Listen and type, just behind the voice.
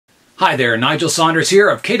Hi there, Nigel Saunders here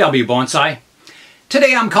of KW Bonsai.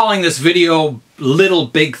 Today I'm calling this video Little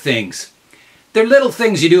Big Things. They're little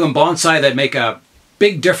things you do in bonsai that make a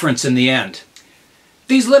big difference in the end.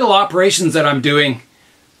 These little operations that I'm doing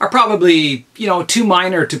are probably, too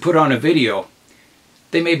minor to put on a video.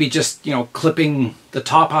 They may be just, clipping the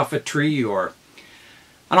top off a tree or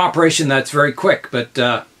an operation that's very quick, but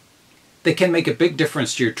they can make a big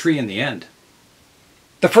difference to your tree in the end.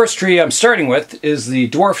 The first tree I'm starting with is the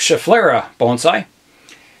Dwarf Schefflera bonsai.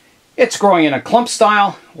 It's growing in a clump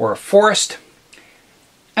style or a forest,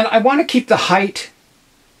 and I want to keep the height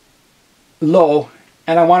low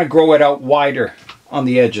and I want to grow it out wider on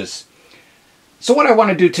the edges. So what I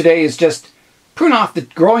want to do today is just prune off the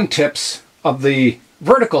growing tips of the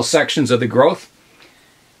vertical sections of the growth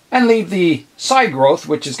and leave the side growth,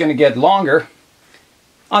 which is going to get longer,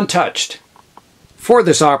 untouched. For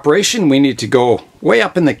this operation, we need to go way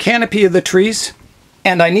up in the canopy of the trees,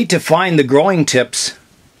 and I need to find the growing tips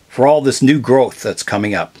for all this new growth that's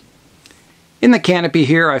coming up. In the canopy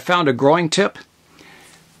here, I found a growing tip,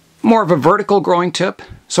 more of a vertical growing tip,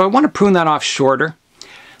 so I want to prune that off shorter.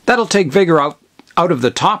 That'll take vigor out of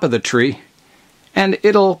the top of the tree, and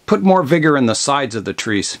it'll put more vigor in the sides of the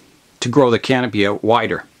trees to grow the canopy out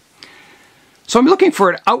wider. So I'm looking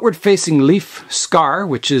for an outward-facing leaf scar,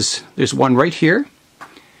 there's one right here,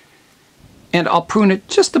 and I'll prune it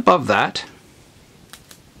just above that,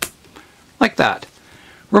 like that,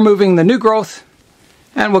 removing the new growth,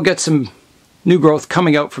 and we'll get some new growth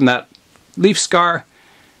coming out from that leaf scar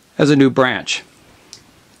as a new branch.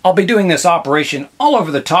 I'll be doing this operation all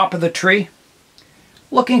over the top of the tree,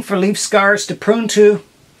 looking for leaf scars to prune to,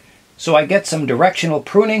 so I get some directional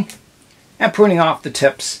pruning and pruning off the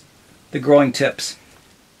tips, the growing tips.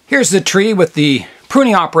 Here's the tree with the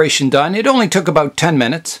pruning operation done. It only took about 10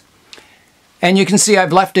 minutes. And you can see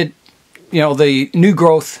I've left it, the new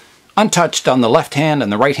growth untouched on the left hand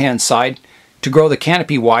and the right hand side to grow the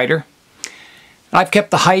canopy wider. And I've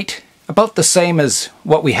kept the height about the same as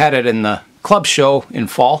what we had it in the club show in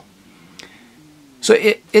fall. So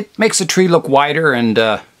it makes the tree look wider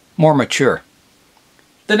and more mature.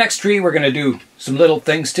 The next tree we're going to do some little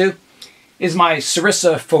things to is my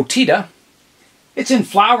Serissa foetida. It's in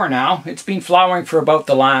flower now. It's been flowering for about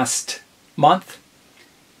the last month.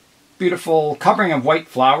 Beautiful covering of white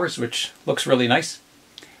flowers, which looks really nice.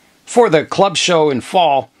 For the club show in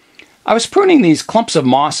fall, I was pruning these clumps of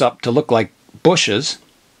moss up to look like bushes,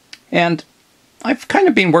 and I've kind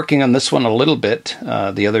of been working on this one a little bit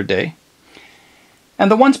the other day. And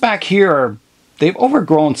the ones back here, they've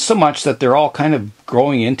overgrown so much that they're all kind of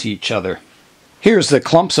growing into each other. Here's the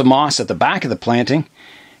clumps of moss at the back of the planting.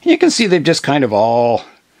 You can see they've just kind of all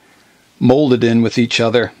molded in with each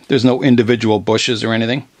other. There's no individual bushes or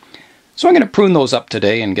anything. So I'm going to prune those up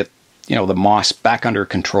today and get, the moss back under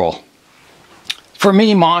control. For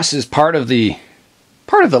me, moss is part of the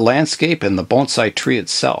landscape and the bonsai tree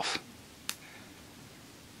itself.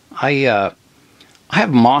 I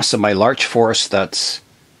have moss in my larch forest that's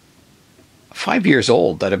 5 years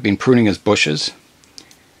old that I've been pruning as bushes.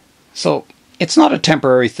 So it's not a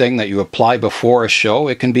temporary thing that you apply before a show.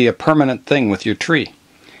 It can be a permanent thing with your tree.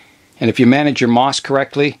 And if you manage your moss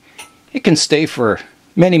correctly, it can stay for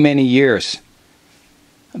many, many years.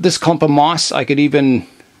 This clump of moss, I could even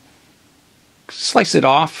slice it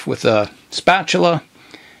off with a spatula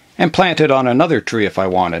and plant it on another tree if I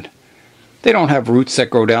wanted. They don't have roots that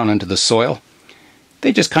grow down into the soil.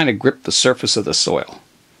 They just kind of grip the surface of the soil.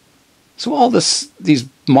 So all these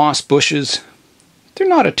moss bushes, they're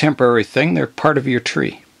not a temporary thing, they're part of your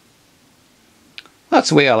tree. That's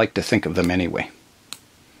the way I like to think of them anyway.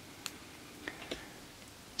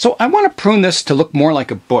 So I want to prune this to look more like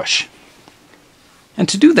a bush. And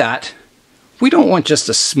to do that, we don't want just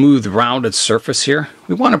a smooth rounded surface here.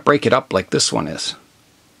 We want to break it up like this one is.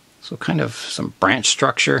 So kind of some branch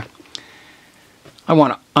structure. I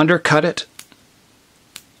want to undercut it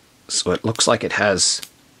so it looks like it has,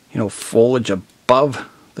 foliage above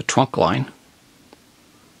the trunk line.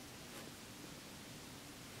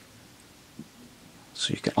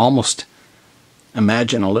 So you can almost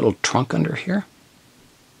imagine a little trunk under here.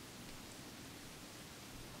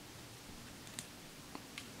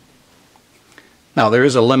 Now there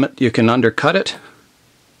is a limit, you can undercut it,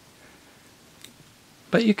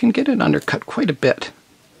 but you can get it undercut quite a bit.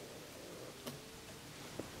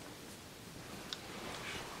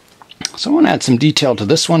 So I want to add some detail to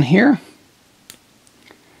this one here.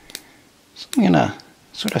 So I'm going to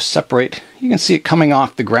sort of separate, you can see it coming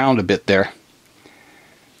off the ground a bit there.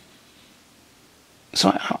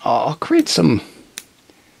 So I'll create some,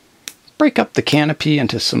 break up the canopy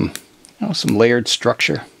into some, some layered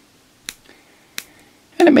structure.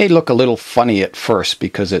 And it may look a little funny at first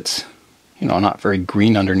because it's, you know, not very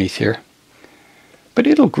green underneath here. But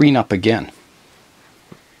it'll green up again.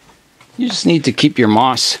 You just need to keep your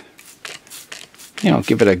moss, you know,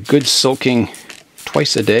 give it a good soaking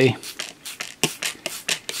twice a day.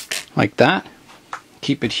 Like that.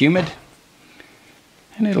 Keep it humid.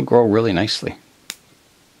 And it'll grow really nicely.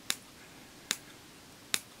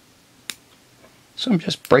 So I'm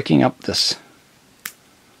just breaking up this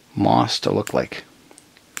moss to look like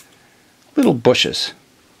little bushes.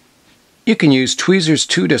 You can use tweezers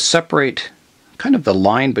too to separate kind of the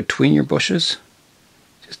line between your bushes,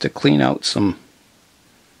 just to clean out some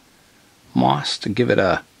moss to give it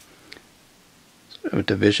a sort of a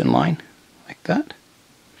division line like that.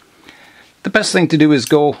 The best thing to do is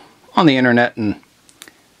go on the internet and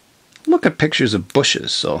look at pictures of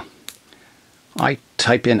bushes. So I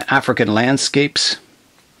type in African landscapes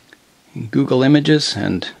in Google Images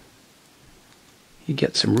and you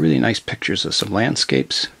get some really nice pictures of some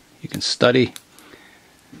landscapes. You can study,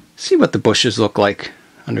 see what the bushes look like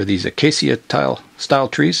under these Acacia style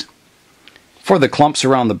trees. For the clumps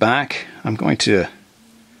around the back, I'm going to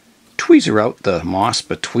tweezer out the moss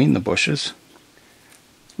between the bushes.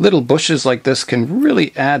 Little bushes like this can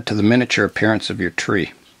really add to the miniature appearance of your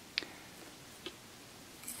tree.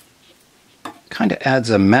 Kind of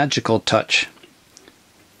adds a magical touch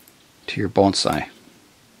to your bonsai.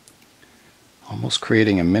 Almost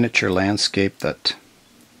creating a miniature landscape that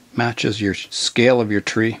matches your scale of your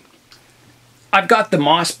tree. I've got the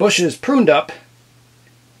moss bushes pruned up.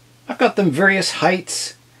 I've got them various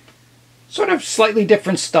heights, sort of slightly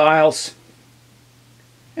different styles.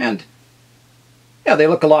 And yeah, they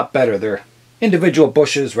look a lot better. They're individual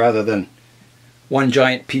bushes rather than one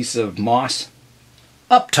giant piece of moss.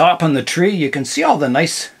 Up top on the tree, you can see all the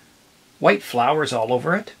nice white flowers all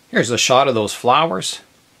over it. Here's a shot of those flowers.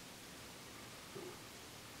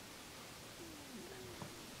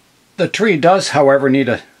 The tree does, however, need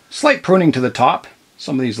a slight pruning to the top.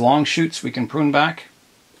 Some of these long shoots we can prune back.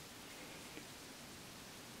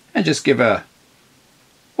 And just give a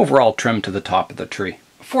overall trim to the top of the tree.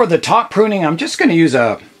 For the top pruning, I'm just going to use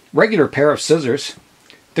a regular pair of scissors.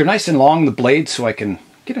 They're nice and long, the blades, so I can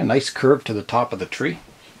get a nice curve to the top of the tree.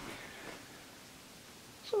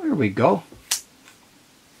 So there we go.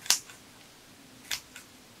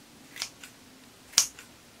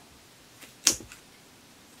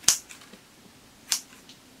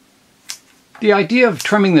 The idea of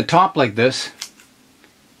trimming the top like this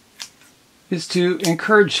is to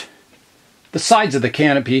encourage the sides of the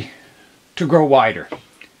canopy to grow wider.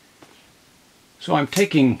 So I'm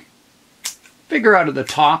taking bigger out of the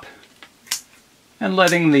top and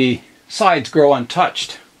letting the sides grow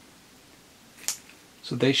untouched.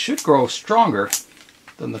 So they should grow stronger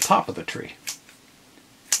than the top of the tree,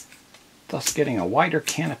 thus getting a wider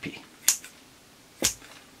canopy.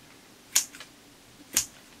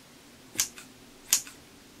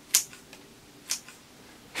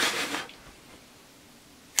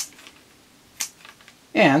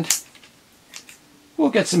 And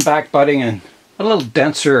we'll get some back budding and a little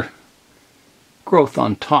denser growth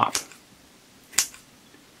on top.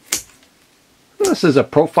 This is a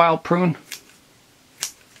profile prune.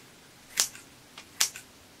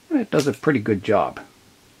 And it does a pretty good job.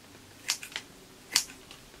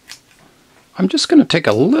 I'm just going to take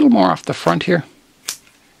a little more off the front here.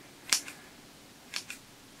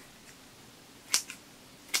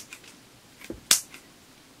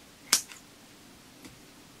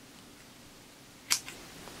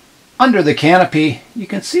 Under the canopy, you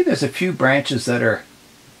can see there's a few branches that are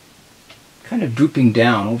kind of drooping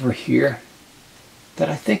down over here that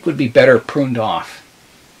I think would be better pruned off.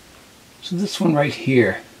 So this one right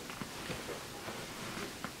here,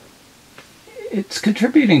 it's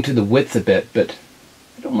contributing to the width a bit, but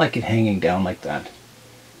I don't like it hanging down like that.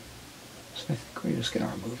 So I think we're just going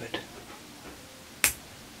to remove it.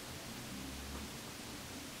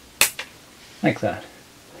 Like that.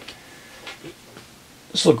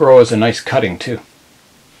 This will grow as a nice cutting too.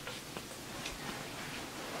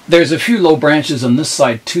 There's a few low branches on this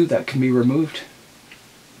side too that can be removed.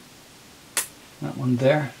 That one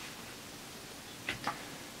there.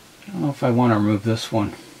 I don't know if I want to remove this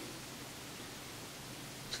one.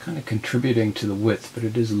 It's kind of contributing to the width, but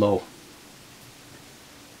it is low.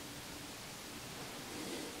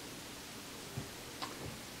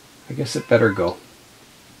 I guess it better go.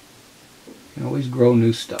 You can always grow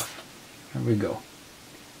new stuff. There we go.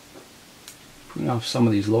 Prune off some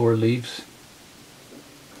of these lower leaves.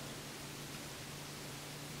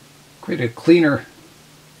 Create a cleaner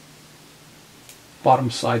bottom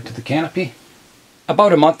side to the canopy.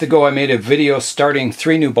 About a month ago I made a video starting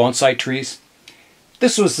 3 new bonsai trees.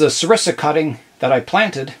 This was the Serissa cutting that I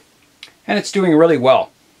planted, and it's doing really well.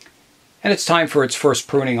 And it's time for its first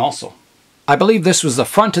pruning also. I believe this was the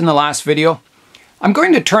front in the last video. I'm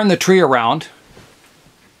going to turn the tree around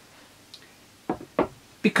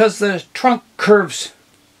because the trunk curves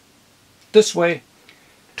this way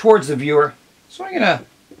towards the viewer. So I'm going to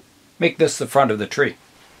make this the front of the tree.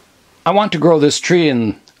 I want to grow this tree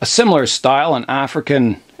in a similar style, an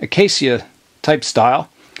African Acacia type style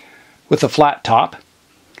with a flat top.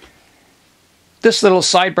 This little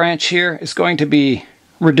side branch here is going to be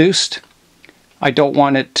reduced. I don't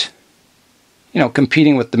want it,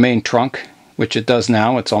 competing with the main trunk, which it does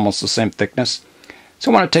now. It's almost the same thickness. So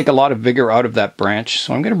I want to take a lot of vigor out of that branch.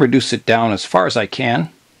 So I'm going to reduce it down as far as I can,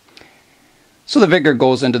 so the vigor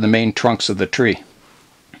goes into the main trunks of the tree.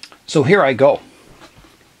 So here I go.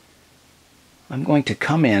 I'm going to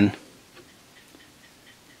come in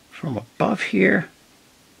from above here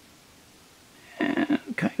and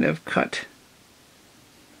kind of cut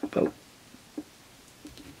about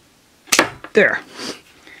there.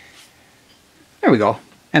 There we go.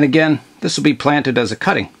 And again, this will be planted as a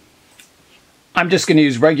cutting. I'm just going to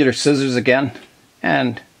use regular scissors again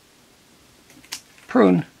and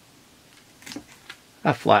prune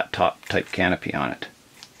a flat top type canopy on it.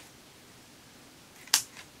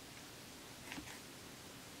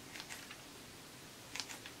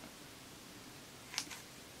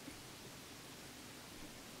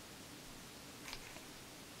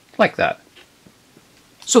 Like that.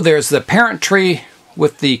 So there's the parent tree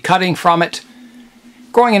with the cutting from it,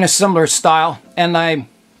 growing in a similar style. And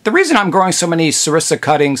the reason I'm growing so many Serissa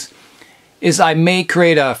cuttings is I may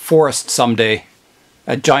create a forest someday,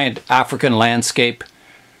 a giant African landscape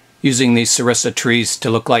using these Serissa trees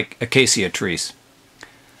to look like Acacia trees.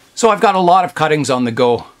 So I've got a lot of cuttings on the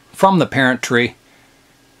go from the parent tree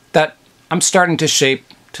that I'm starting to shape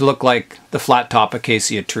to look like the flat top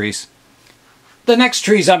Acacia trees. The next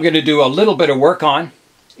trees I'm going to do a little bit of work on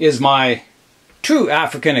is my true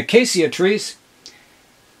African Acacia trees.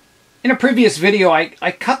 In a previous video I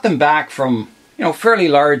cut them back from fairly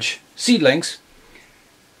large seedlings,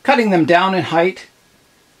 cutting them down in height,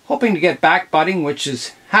 hoping to get back budding, which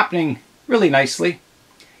is happening really nicely.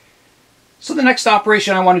 So the next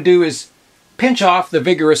operation I want to do is pinch off the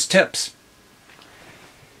vigorous tips.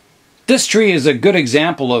 This tree is a good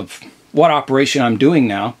example of what operation I'm doing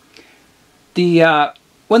now.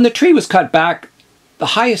 When the tree was cut back, the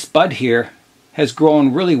highest bud here has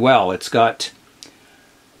grown really well. It's got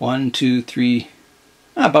 1, 2, 3,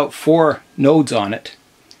 about 4 nodes on it,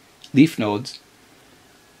 leaf nodes.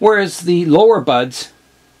 Whereas the lower buds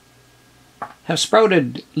have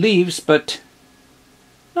sprouted leaves, but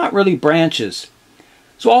not really branches.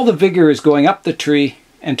 So all the vigor is going up the tree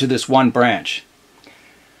and to this one branch.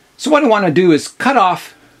 So what I want to do is cut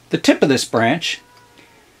off the tip of this branch,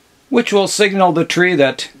 which will signal the tree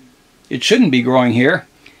that it shouldn't be growing here,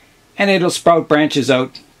 and it'll sprout branches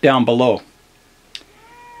out down below.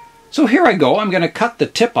 So here I go. I'm going to cut the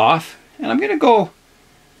tip off, and I'm going to go,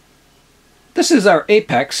 this is our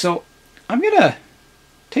apex, so I'm going to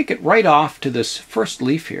take it right off to this first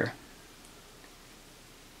leaf here.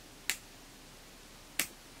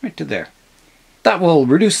 Right to there. That will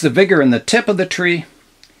reduce the vigor in the tip of the tree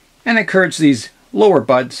and encourage these lower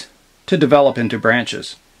buds to develop into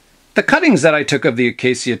branches. The cuttings that I took of the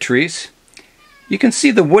Acacia trees, you can see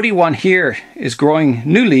the woody one here is growing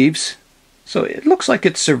new leaves, so it looks like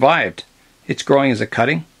it's survived. It's growing as a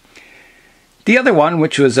cutting. The other one,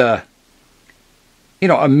 which was a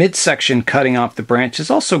midsection cutting off the branch, has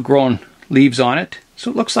also grown leaves on it, so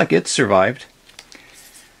it looks like it's survived.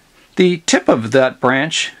 The tip of that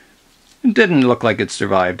branch didn't look like it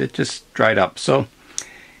survived, it just dried up. So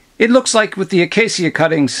it looks like with the Acacia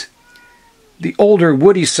cuttings, the older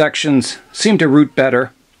woody sections seem to root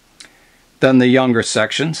better than the younger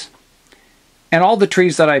sections. And all the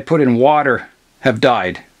trees that I put in water have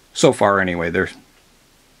died. So far anyway, they're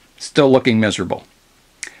still looking miserable.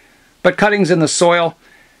 But cuttings in the soil,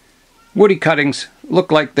 woody cuttings,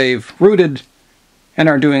 look like they've rooted and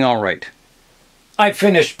are doing all right. I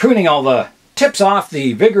finished pruning all the tips off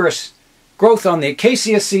the vigorous growth on the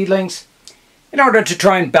Acacia seedlings in order to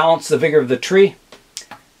try and balance the vigor of the tree.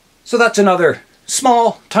 So that's another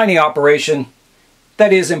small, tiny operation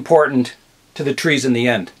that is important to the trees in the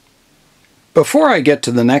end. Before I get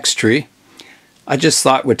to the next tree, I just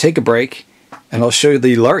thought we'd take a break and I'll show you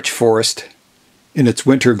the larch forest in its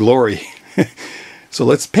winter glory. So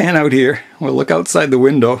let's pan out here. We'll look outside the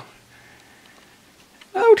window.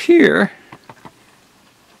 Out here,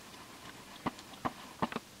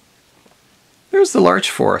 there's the larch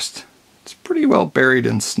forest. It's pretty well buried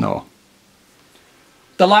in snow.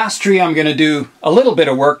 The last tree I'm going to do a little bit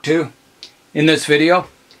of work to in this video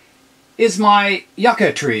is my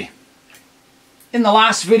yucca tree. In the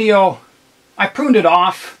last video I pruned it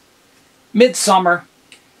off midsummer,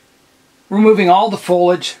 removing all the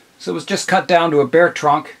foliage, so it was just cut down to a bare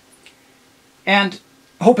trunk, and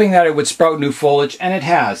hoping that it would sprout new foliage, and it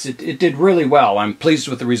has. It did really well. I'm pleased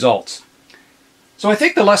with the results. So I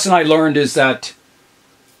think the lesson I learned is that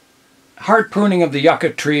hard pruning of the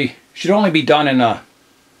yucca tree should only be done in the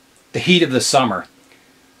heat of the summer.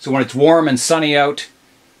 So when it's warm and sunny out,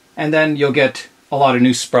 and then you'll get a lot of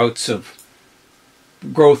new sprouts of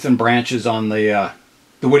growth and branches on the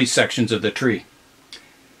woody sections of the tree.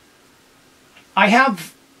 I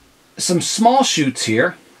have some small shoots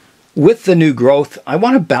here. With the new growth, I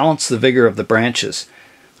want to balance the vigor of the branches.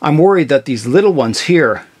 I'm worried that these little ones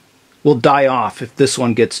here will die off if this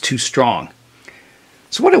one gets too strong.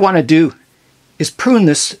 So what I want to do is prune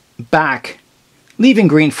this back, leaving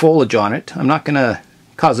green foliage on it. I'm not going to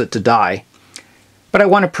cause it to die, but I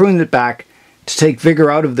want to prune it back to take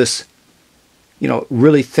vigor out of this,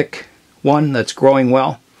 really thick one that's growing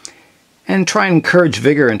well, and try and encourage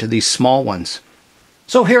vigor into these small ones.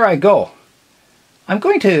 So here I go. I'm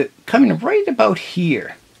going to come in right about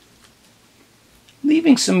here,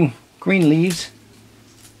 leaving some green leaves,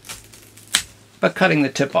 but cutting the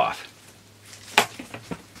tip off.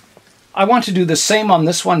 I want to do the same on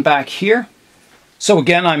this one back here. So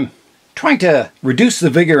again, I'm trying to reduce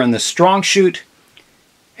the vigor in the strong shoot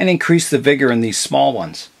and increase the vigor in these small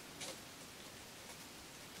ones.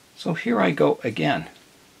 So here I go again.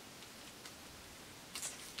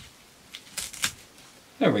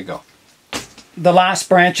 There we go. The last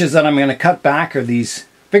branches that I'm going to cut back are these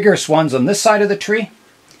vigorous ones on this side of the tree.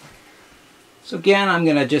 So again, I'm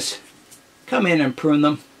going to just come in and prune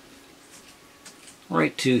them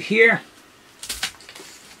right to here.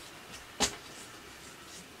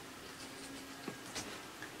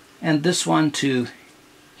 And this one to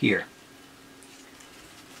here.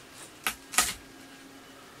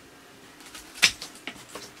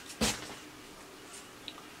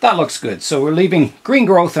 That looks good. So we're leaving green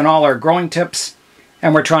growth in all our growing tips,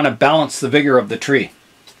 and we're trying to balance the vigor of the tree.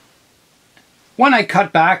 When I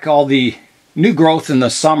cut back all the new growth in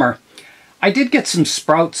the summer, I did get some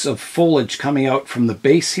sprouts of foliage coming out from the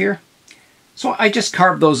base here. So I just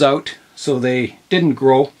carved those out so they didn't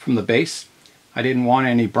grow from the base. I didn't want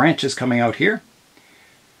any branches coming out here.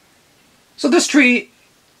 So this tree,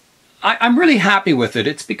 I'm really happy with it.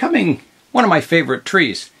 It's becoming one of my favorite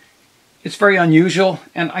trees. It's very unusual,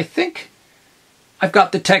 and I think I've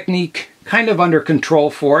got the technique kind of under control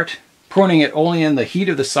for it, pruning it only in the heat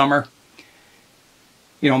of the summer,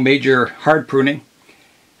 major hard pruning,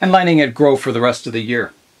 and letting it grow for the rest of the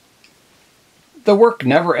year. The work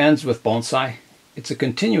never ends with bonsai. It's a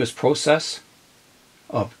continuous process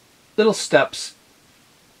of little steps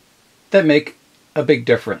that make a big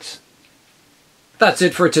difference. That's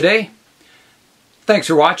it for today. Thanks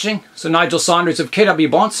for watching. So Nigel Saunders of KW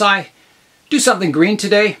Bonsai. Do something green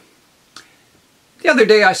today. The other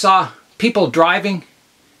day I saw people driving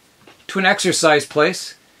to an exercise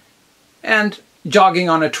place and jogging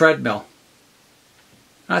on a treadmill.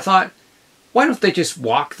 And I thought, why don't they just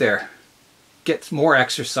walk there, get more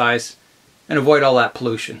exercise, and avoid all that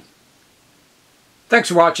pollution? Thanks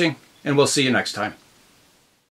for watching, and we'll see you next time.